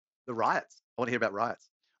The riots. I want to hear about riots.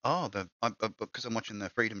 Oh, because I'm watching the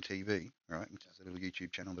Freedom TV, right, which is a little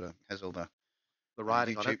YouTube channel that has all the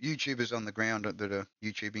Rioting on it. YouTubers on the ground that are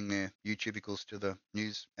YouTubing their YouTubicals to the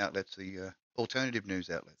news outlets, the alternative news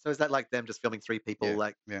outlets. So is that like them just filming 3 people?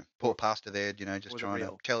 Yeah, yeah. Poor pastor there, just was it trying to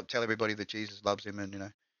real? tell everybody that Jesus loves him,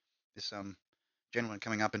 and this gentleman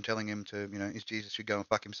coming up and telling him to is Jesus should go and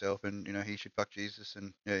fuck himself, and he should fuck Jesus,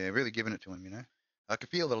 and yeah, really giving it to him. I could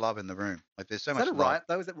feel the love in the room. Like there's so much Is that a love. riot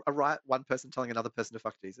though? Is it a riot? One person telling another person to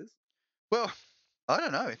fuck Jesus? Well, I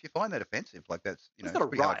don't know if you find that offensive. Like that's It's not a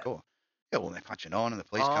pretty riot. hardcore. Yeah, well they're punching on, and the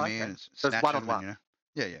police come in and So snatch it's one them. on one. And,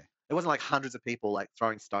 yeah. It wasn't like hundreds of people like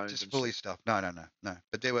throwing stones. Just and fully shit. stuffed. No.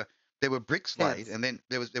 But there were bricks laid, and then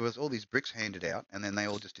there was all these bricks handed out, and then they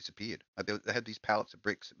all just disappeared. Like they had these pallets of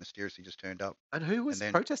bricks that mysteriously just turned up. And who was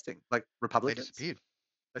protesting? Like Republicans? They disappeared.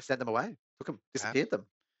 They sent them away. Took them. Disappeared them.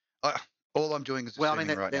 All I'm doing is assuming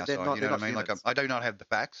right now. So, you know what I mean? Like I do not have the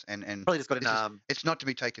facts, and probably just got in. It's not to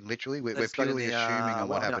be taken literally. We're purely assuming on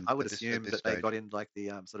what happened. I would assume that they got in like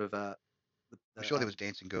the sort of. I'm sure there was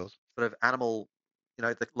dancing girls. Sort of animal,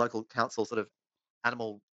 the local council sort of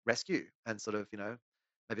animal rescue, and sort of maybe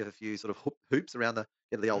have a few sort of hoops around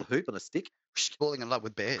the old hoop on a stick. Falling in love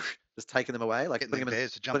with bears. Just taking them away, like getting the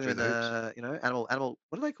bears to jump through the hoops. Animal.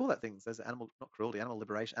 What do they call that thing? There's animal, not cruelty, animal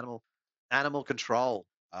liberation, animal control.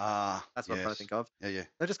 That's what I'm trying to think of. Yeah.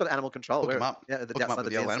 They've just got animal control. Hook them up. Yeah, Hook them up with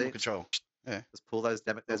the old animal control. Yeah. Just pull those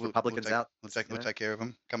Republicans out. We'll take care of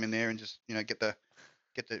them. Come in there and just get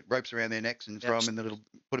the ropes around their necks and throw them in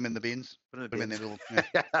put them in the bins. Put them in their little.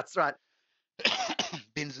 Yeah, that's right.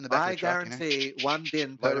 Bins in the back of the truck. I guarantee one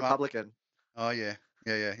bin per Republican. Oh yeah.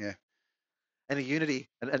 And a unity,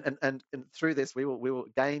 and through this we will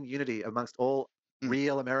gain unity amongst all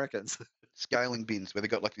real Americans. Scaling bins where they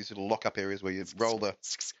got like these little lock-up areas where you roll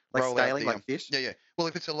scaling like fish. Yeah. Well,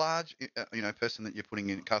 if it's a large person that you're putting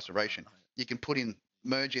in incarceration, you can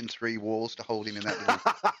merge in 3 walls to hold him in that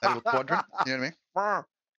little quadrant. You know what I mean?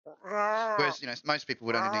 Whereas most people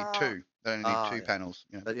would only need 2. They only need 2 panels.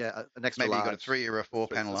 But yeah, an extra maybe large. You got a 3 or a 4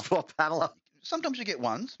 paneler. 4 paneler. Sometimes you get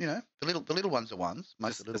ones. The little ones are ones.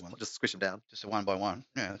 Most of the little ones. Just squish them down. Just a 1 by 1.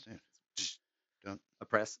 Yeah, that's it. Done. A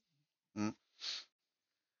press. You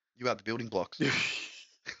are the building blocks. The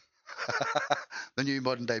new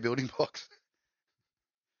modern day building blocks.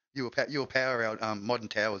 You will power our modern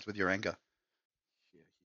towers with your anger.